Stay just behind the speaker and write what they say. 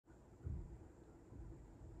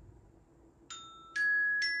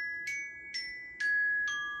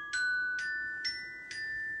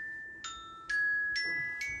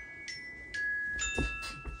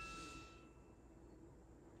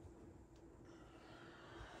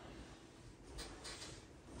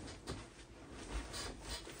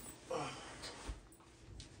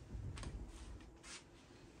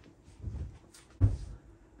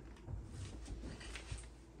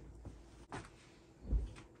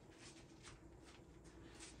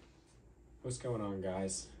What's going on,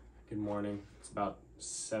 guys? Good morning. It's about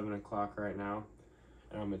 7 o'clock right now,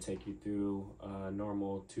 and I'm gonna take you through a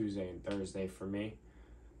normal Tuesday and Thursday for me.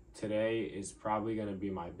 Today is probably gonna be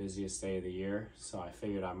my busiest day of the year, so I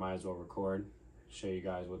figured I might as well record, show you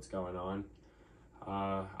guys what's going on.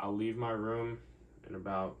 I'll leave my room in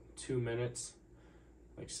about 2 minutes,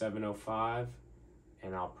 like 7:05,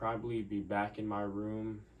 and I'll probably be back in my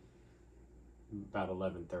room about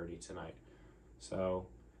 11:30 tonight. So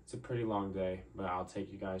it's a pretty long day, but I'll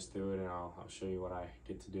take you guys through it, and I'll show you what I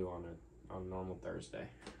get to do on a normal Thursday.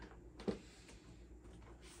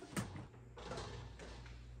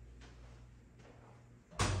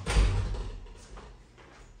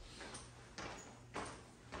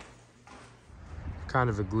 Kind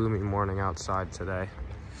of a gloomy morning outside today.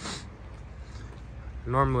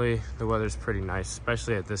 Normally the weather's pretty nice,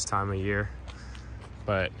 especially at this time of year,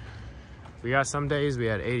 but we got some days we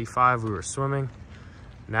had 85, we were swimming.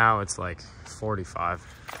 Now it's like 45.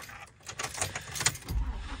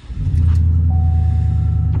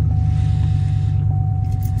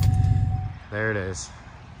 There it is.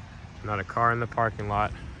 Not a car in the parking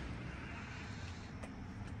lot.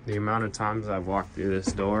 The amount of times I've walked through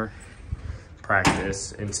this door,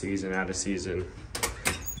 practice, in season, out of season.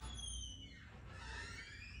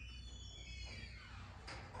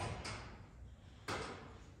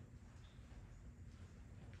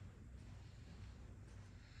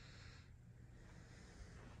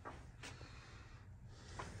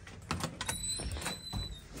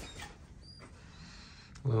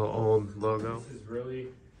 Little old logo. This is really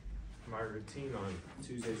my routine on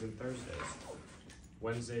Tuesdays and Thursdays.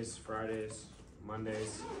 Wednesdays, Fridays,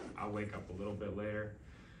 Mondays, I'll wake up a little bit later.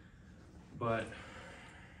 But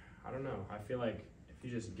I don't know, I feel like if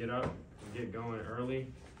you just get up and get going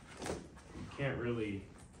early, you can't really,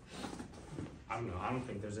 I don't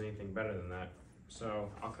think there's anything better than that. So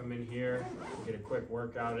I'll come in here, get a quick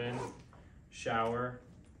workout in, shower,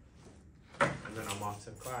 and then I'm off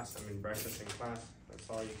to class. Breakfast in class. That's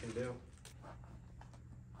all you can do.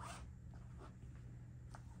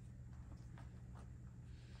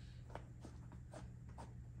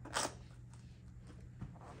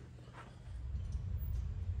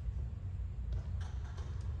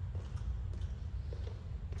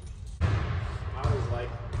 I always like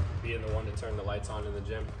being the one to turn the lights on in the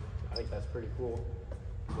gym. I think that's pretty cool.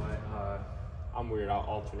 But I'm weird. I'll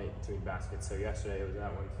alternate between baskets. So yesterday it was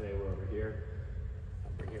that one. Today we're over here.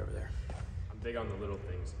 I'll bring you over there. I'm big on the little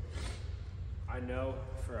things. I know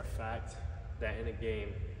for a fact that in a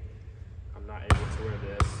game, I'm not able to wear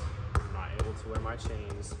this. I'm not able to wear my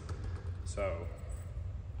chains. So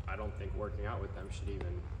I don't think working out with them should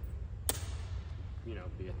even,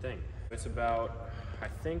 be a thing. It's about, I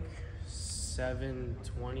think,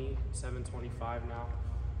 7:20, 7:25 now.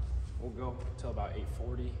 We'll go till about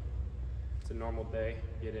 8:40. It's a normal day.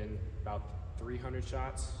 Get in about 300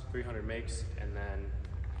 shots, 300 makes, and then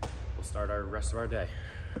we'll start our rest of our day.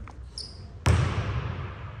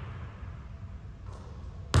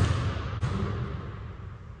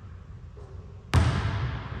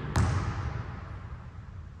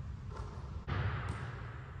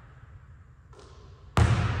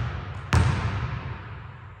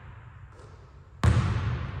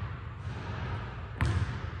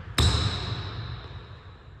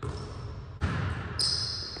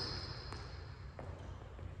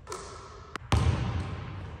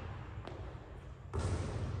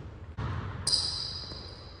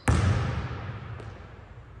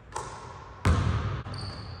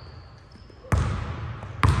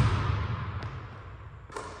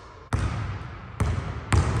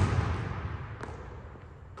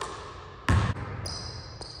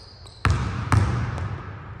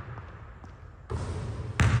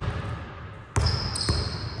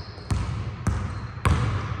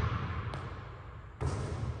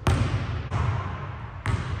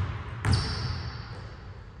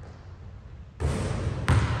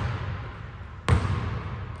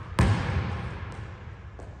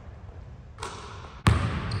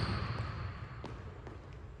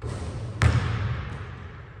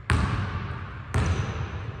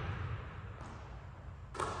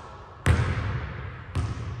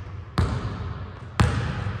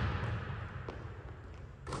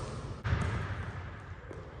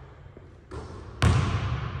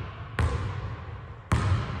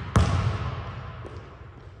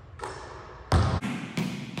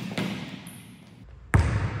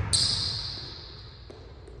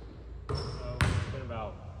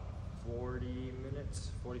 About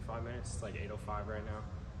 45 minutes. It's like 8:05 right now.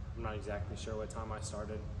 I'm not exactly sure what time I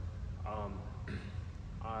started.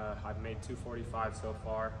 I've made 245 so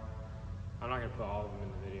far. I'm not gonna put all of them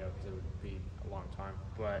in the video because it would be a long time,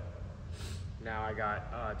 but Now I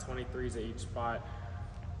got 23s at each spot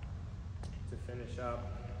to finish up.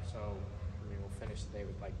 So, I mean, we'll finish the day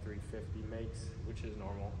with like 350 makes, which is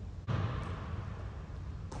normal.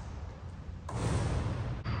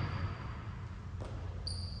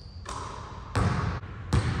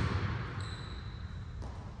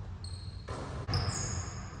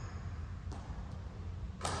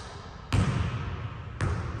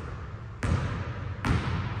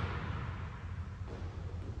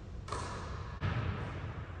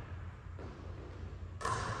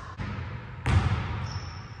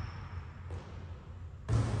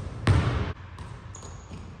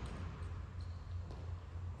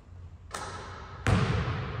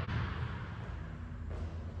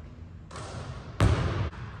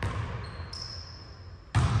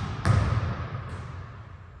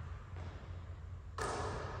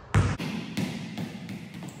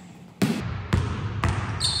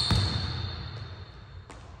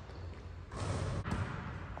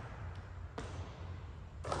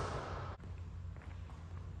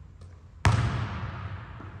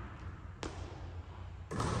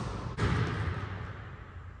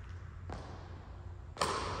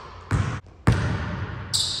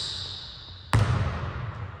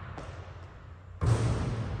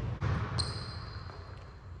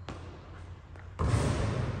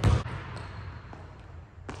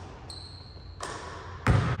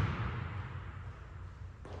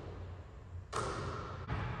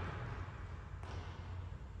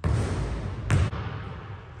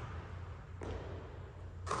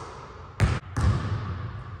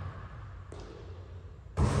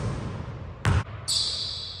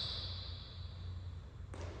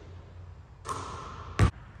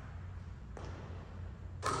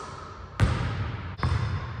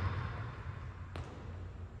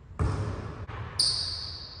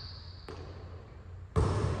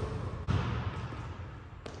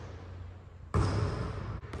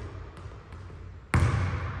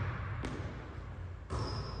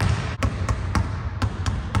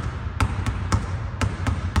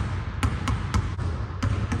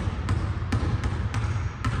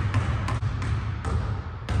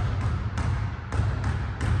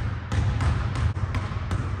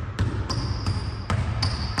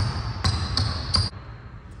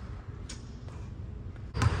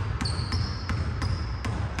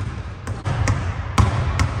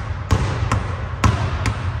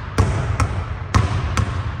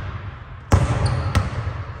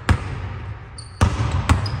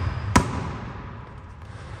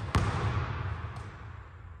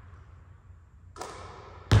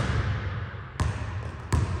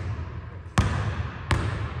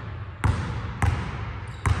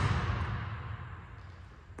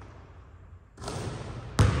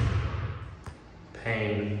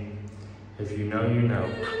 Pain. If you know, you know.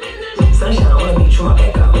 Sunshine, I wanna be true, my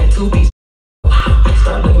back out. 2 piece.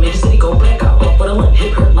 Start looking at the city, go back out. But I want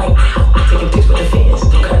hip hurt like taking pics with the fans.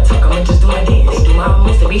 Don't gotta talk, I'ma just do my dance. Do my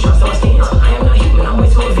most to be trying to my stance. I am not human, I'm way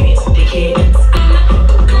too advanced. Dickhead.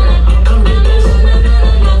 Come do this.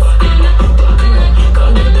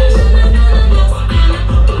 Come do this.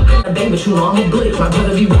 I bang, but you know I'm a bullet. My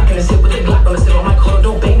brother be rocking a sit with a Glock. I'ma sit on my car,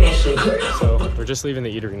 don't bang that shit. So we're just leaving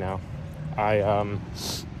the eatery now. I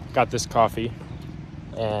got this coffee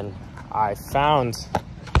and I found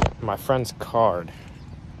my friend's card.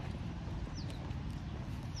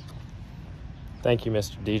 Thank you,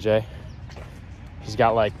 Mr. DJ. He's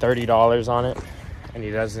got like $30 on it and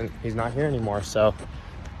he's not here anymore, so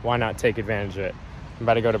why not take advantage of it? I'm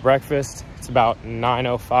about to go to breakfast. It's about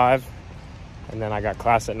 9:05 and then I got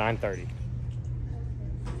class at 9:30.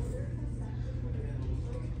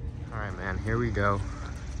 All right, man, here we go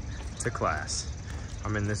to class.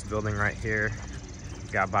 I'm in this building right here.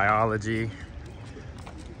 Got biology.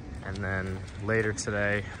 And then later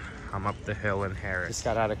today, I'm up the hill in Harris. Just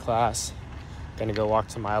got out of class. Gonna go walk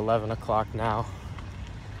to my 11 o'clock now.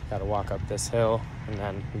 Gotta walk up this hill and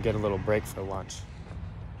then get a little break for lunch.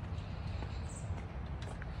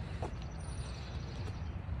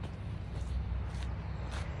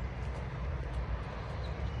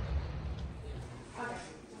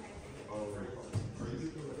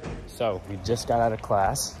 So we just got out of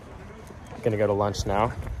class. Gonna go to lunch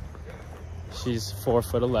now. She's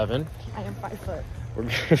 4'11". I am 5 foot.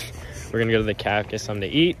 We're gonna go to the cafe, get something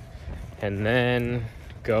to eat, and then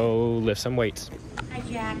go lift some weights. Hi,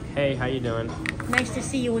 Jack. Hey, how you doing? Nice to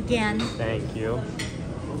see you again. Thank you.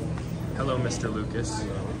 Hello, Mr. Lucas.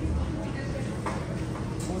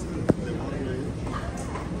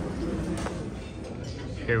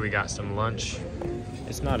 Here we got some lunch.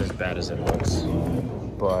 It's not as bad as it looks,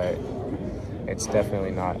 but it's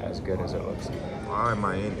definitely not as good as it looks. Why am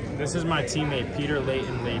I in? This is my teammate, Peter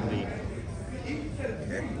Leighton Lately.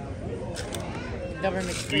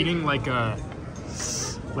 Government Eating like a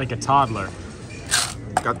toddler.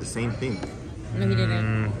 Got the same thing. No, he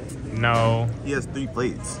didn't. No. He has 3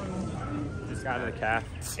 plates. Just got out of the calf,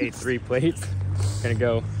 ate 3 plates. Gonna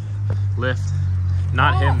go lift.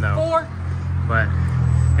 Not him though. 4. But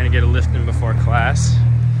gonna get a lift in before class.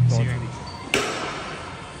 See you.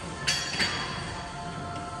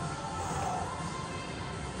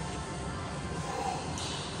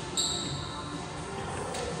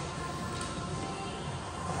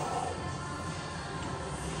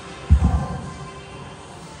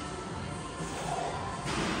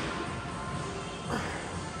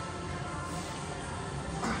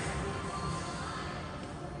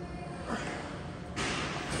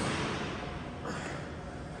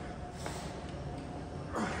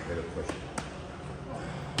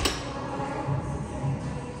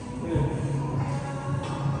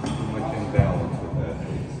 Much imbalance with that.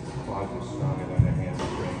 Quads are stronger than their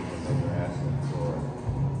hamstrings, and then you're asking for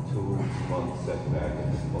 2-month setback and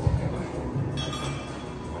just pull up hamstring.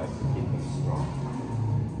 That's to keep them strong.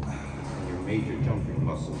 And your major jumping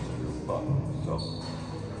muscles are your butt, so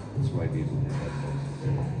that's why these are the best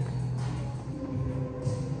muscles.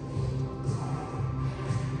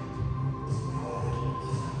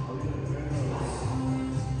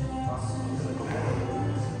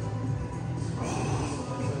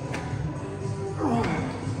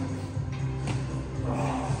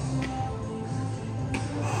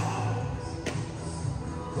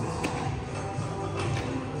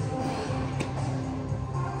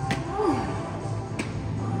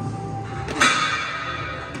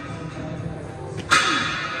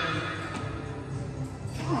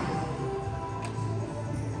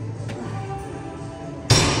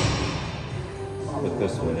 Put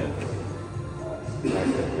this one in.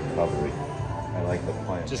 Active recovery. I like the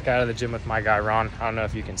plan. Just got out of the gym with my guy Ron. I don't know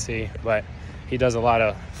if you can see, but he does a lot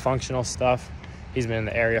of functional stuff. He's been in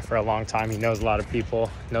the area for a long time. He knows a lot of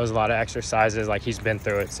people, knows a lot of exercises, like he's been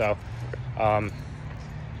through it. So I've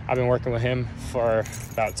been working with him for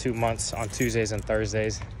about 2 months on Tuesdays and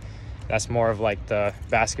Thursdays. That's more of like the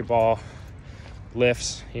basketball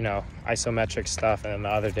lifts, you know, isometric stuff, and then the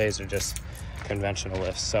other days are just conventional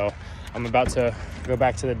lifts. So I'm about to go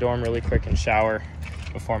back to the dorm really quick and shower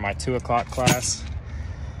before my 2 o'clock class.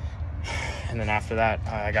 And then after that,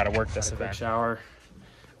 I got to work this event. Shower,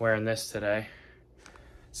 wearing this today.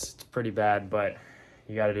 It's pretty bad, but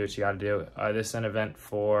you got to do what you got to do. This is an event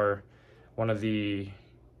for one of the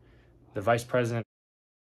vice president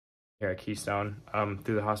here at Keystone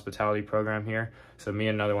through the hospitality program here. So me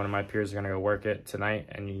and another one of my peers are gonna go work it tonight,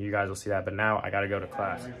 and you guys will see that. But now I gotta go to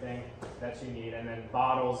class. Everything that you need, and then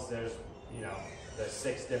bottles. There's there's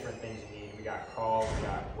 6 different things you need. We got Call, we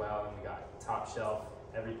got Well, and we got Top Shelf.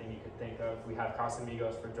 Everything you could think of. We have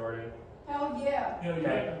Casamigos for Jordan. Hell yeah.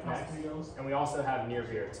 Okay, next. And we also have Near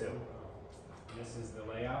Beer too. This is the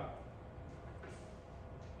layout.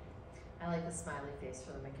 I like the smiley face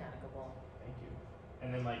for the mechanical ball. Thank you.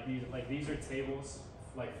 And then these are tables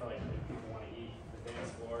for if people want to eat, the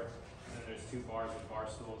dance floor. And then there's 2 bars with bar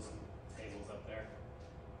stools and tables up there.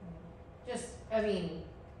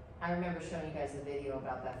 I remember showing you guys the video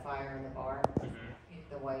about that fire in the bar,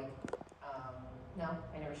 the white. No,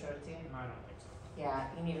 I never showed it to you. No, I don't think so. Yeah,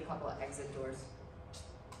 you need a couple of exit doors.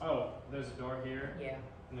 Oh, there's a door here. Yeah.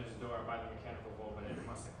 And there's a door by the mechanical bowl, but it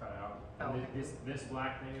must have cut out. Oh, And okay. this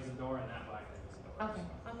black thing is a door, and that black thing is a door. Okay,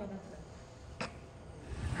 that's good.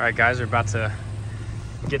 All right, guys, we're about to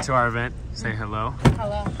get to our event. Say hello.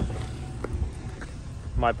 Hello.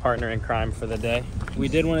 My partner in crime for the day. We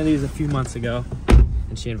did one of these a few months ago,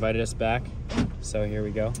 and she invited us back. So here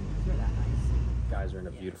we go. Guys, we're in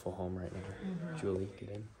a beautiful home right now. Julie, get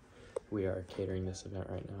in. We are catering this event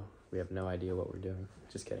right now. We have no idea what we're doing.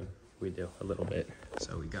 Just kidding. We do a little bit.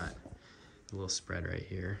 So we got a little spread right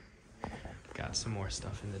here. Got some more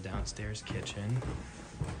stuff in the downstairs kitchen.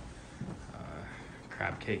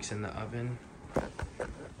 Crab cakes in the oven.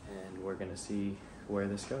 And we're gonna see where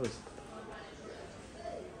this goes.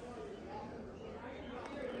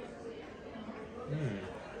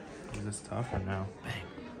 Is this tough or no? Bang,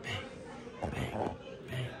 bang, bang,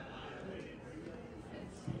 bang.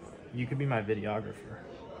 You could be my videographer.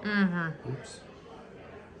 Oops.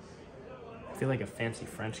 I feel like a fancy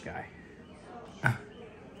French guy.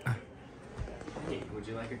 Hey, would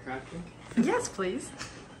you like a crab cake? Yes, please.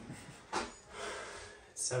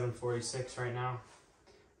 It's 7:46 right now.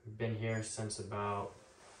 We've been here since about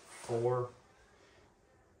 4.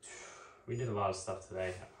 We did a lot of stuff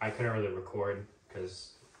today. I couldn't really record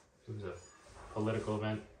because it was a political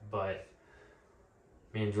event, but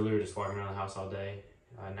me and Julie were just walking around the house all day.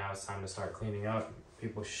 Now it's time to start cleaning up.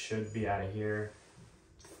 People should be out of here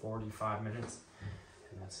 45 minutes,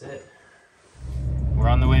 and that's it. We're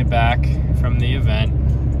on the way back from the event.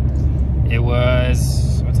 It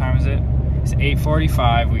was, what time is it? It's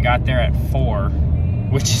 8:45. We got there at 4,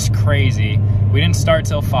 which is crazy. We didn't start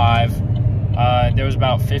till 5. There was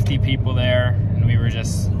about 50 people there, and we were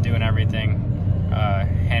just doing everything,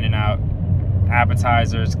 handing out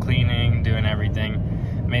appetizers, cleaning, doing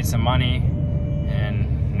everything. Made some money,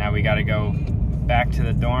 and now we gotta go back to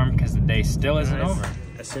the dorm because the day still isn't over.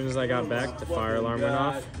 As soon as I got back, the fire alarm went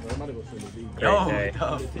off. Great day.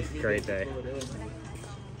 Great day.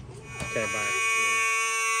 Okay, bye.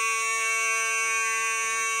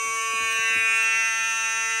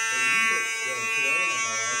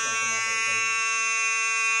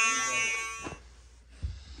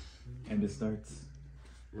 And it starts.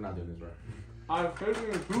 We're not doing this right. I'm taking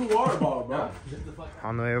a 2 water bottle, bro.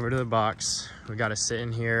 On the way over to the box, we got to sit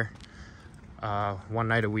in here 1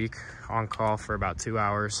 night a week on call for about 2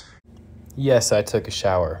 hours. Yes, I took a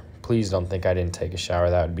shower. Please don't think I didn't take a shower.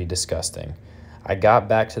 That would be disgusting. I got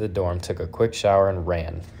back to the dorm, took a quick shower, and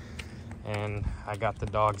ran. And I got the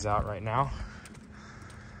dogs out right now.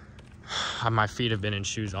 My feet have been in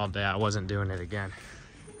shoes all day. I wasn't doing it again.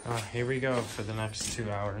 Here we go for the next 2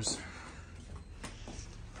 hours.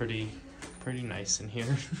 Pretty nice in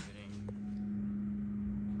here.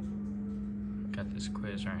 Got this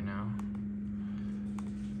quiz right now.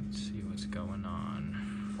 Let's see what's going on.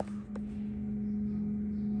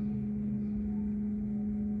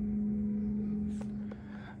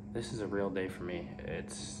 This is a real day for me.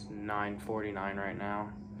 It's 9:49 right now,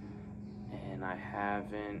 and I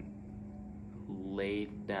haven't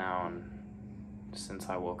laid down since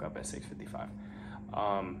I woke up at 6:55.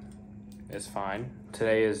 It's fine.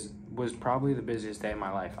 Today was probably the busiest day of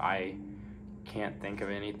my life. I can't think of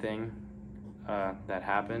anything that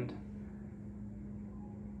happened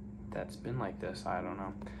that's been like this. I don't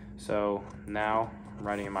know. So now I'm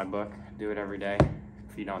writing in my book. Do it every day.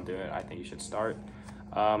 If you don't do it, I think you should start.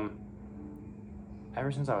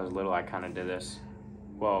 Ever since I was little, I kind of did this.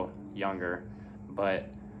 Well, younger, but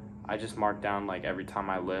I just marked down like every time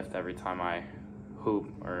I lift, every time I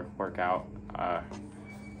hoop or work out.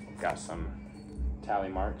 Got some tally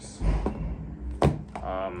marks.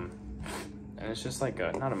 And it's just like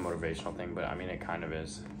not a motivational thing, but I mean, it kind of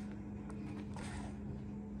is.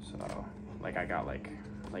 So like I got like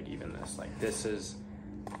even this, like this is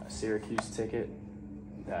a Syracuse ticket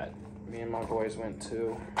that me and my boys went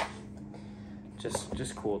to.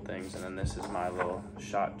 Just cool things. And then this is my little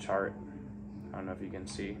shot chart. I don't know if you can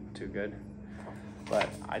see too good, but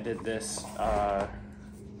I did this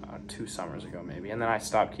 2 summers ago maybe, and then I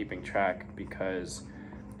stopped keeping track because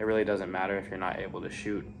it really doesn't matter if you're not able to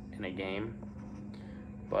shoot in a game,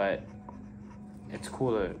 but it's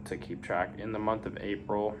cool to keep track. In the month of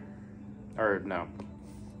April, or no,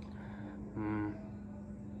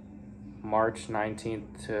 March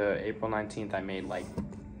 19th to April 19th, I made like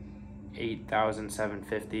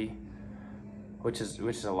 8,750, which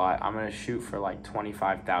is a lot. I'm gonna shoot for like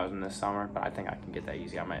 25,000 this summer, but I think I can get that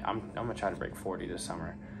easy. I'm gonna try to break 40 this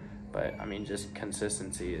summer, but I mean, just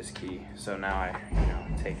consistency is key. So now I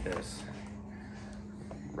take this,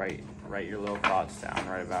 write your little thoughts down,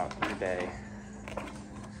 write about your day,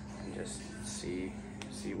 and just see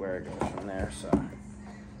where it goes from there. So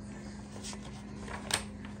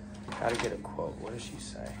gotta get a quote. What does she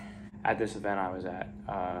say? At this event I was at,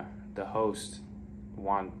 the host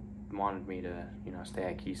wanted me to, stay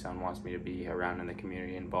at Keystone, wants me to be around in the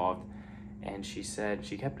community, involved. And she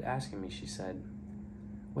kept asking me, she said,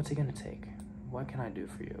 what's it gonna take? What can I do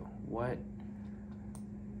for you? What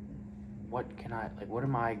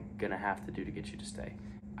am I gonna have to do to get you to stay?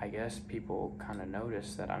 I guess people kind of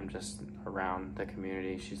notice that I'm just around the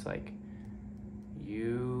community. She's like,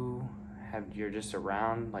 you're just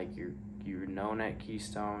around, like you're known at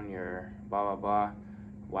Keystone, you're blah, blah, blah.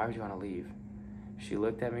 Why would you want to leave? She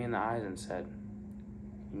looked at me in the eyes and said,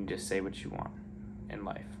 you can just say what you want in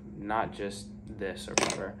life, not just this or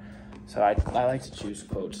whatever. So I like to choose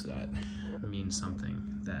quotes that mean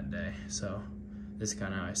something that day. So this is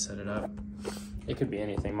kind of how I set it up. It could be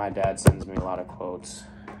anything. My dad sends me a lot of quotes.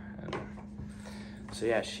 And so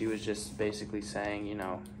yeah, she was just basically saying,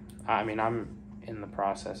 I mean, I'm in the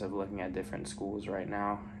process of looking at different schools right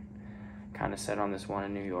now. Kind of set on this one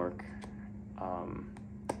in New York.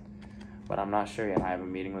 But I'm not sure yet. I have a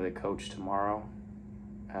meeting with a coach tomorrow.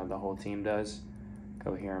 The whole team does.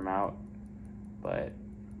 Go hear him out. But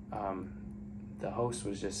the host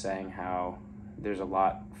was just saying how there's a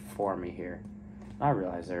lot for me here. I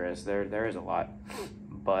realize there is a lot,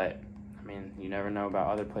 but I mean, you never know about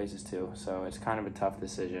other places too. So it's kind of a tough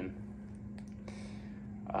decision.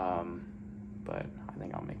 but I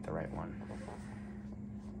think I'll make the right one.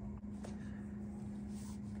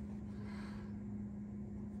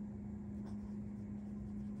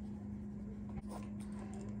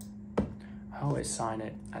 I always sign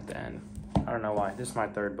it at the end. I don't know why. This is my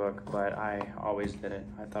third book, but I always did it.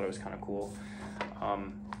 I thought it was kind of cool.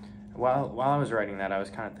 While I was writing that, I was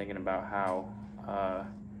kind of thinking about how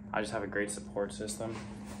I just have a great support system,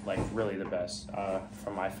 like really the best,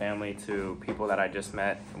 from my family to people that I just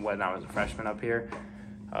met when I was a freshman up here.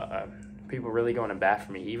 People really going to bat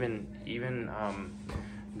for me. Even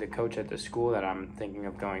the coach at the school that I'm thinking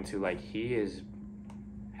of going to, like, he is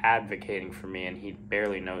advocating for me, and he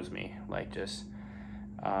barely knows me, like, just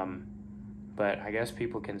but I guess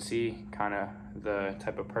people can see kind of the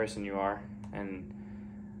type of person you are, and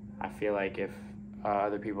I feel like if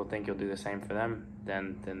other people think you'll do the same for them,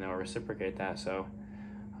 then they'll reciprocate that. So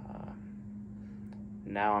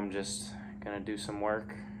now I'm just gonna do some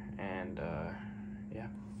work, and yeah.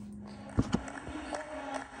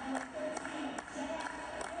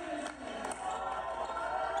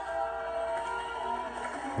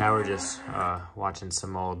 Now we're just watching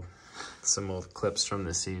some old clips from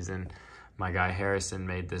the season. My guy Harrison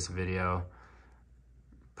made this video.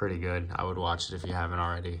 Pretty good. I would watch it if you haven't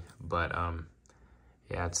already. But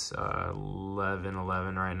yeah, it's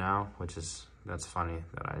 11:11 right now, that's funny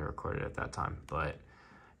that I recorded at that time. But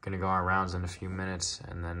gonna go on rounds in a few minutes,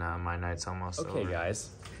 and then my night's almost over. Okay, guys.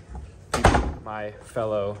 My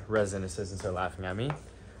fellow resident assistants are laughing at me.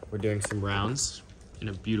 We're doing some rounds in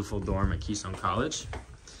a beautiful dorm at Keystone College.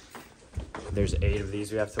 There's 8 of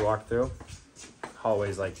these we have to walk through.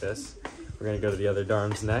 Hallways like this. We're gonna go to the other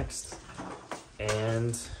dorms next.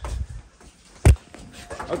 And,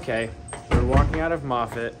 okay, we're walking out of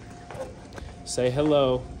Moffitt. Say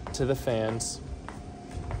hello to the fans.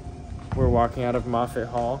 We're walking out of Moffitt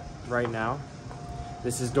Hall right now.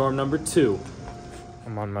 This is dorm number 2.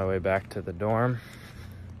 I'm on my way back to the dorm.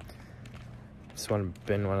 It's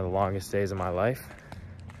been one of the longest days of my life.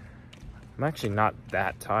 I'm actually not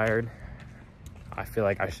that tired. I feel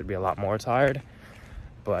like I should be a lot more tired,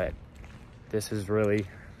 but this is really,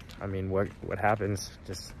 I mean, what happens,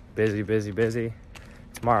 just busy, busy, busy.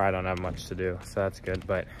 Tomorrow I don't have much to do, so that's good,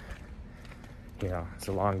 but you know, it's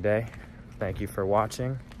a long day. Thank you for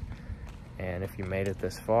watching, and if you made it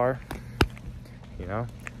this far, you know,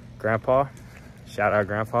 Grandpa, shout out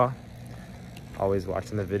Grandpa, always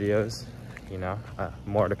watching the videos, you know,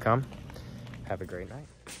 more to come. Have a great night.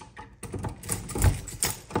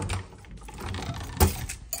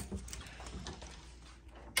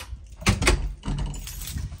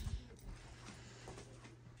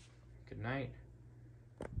 Good night.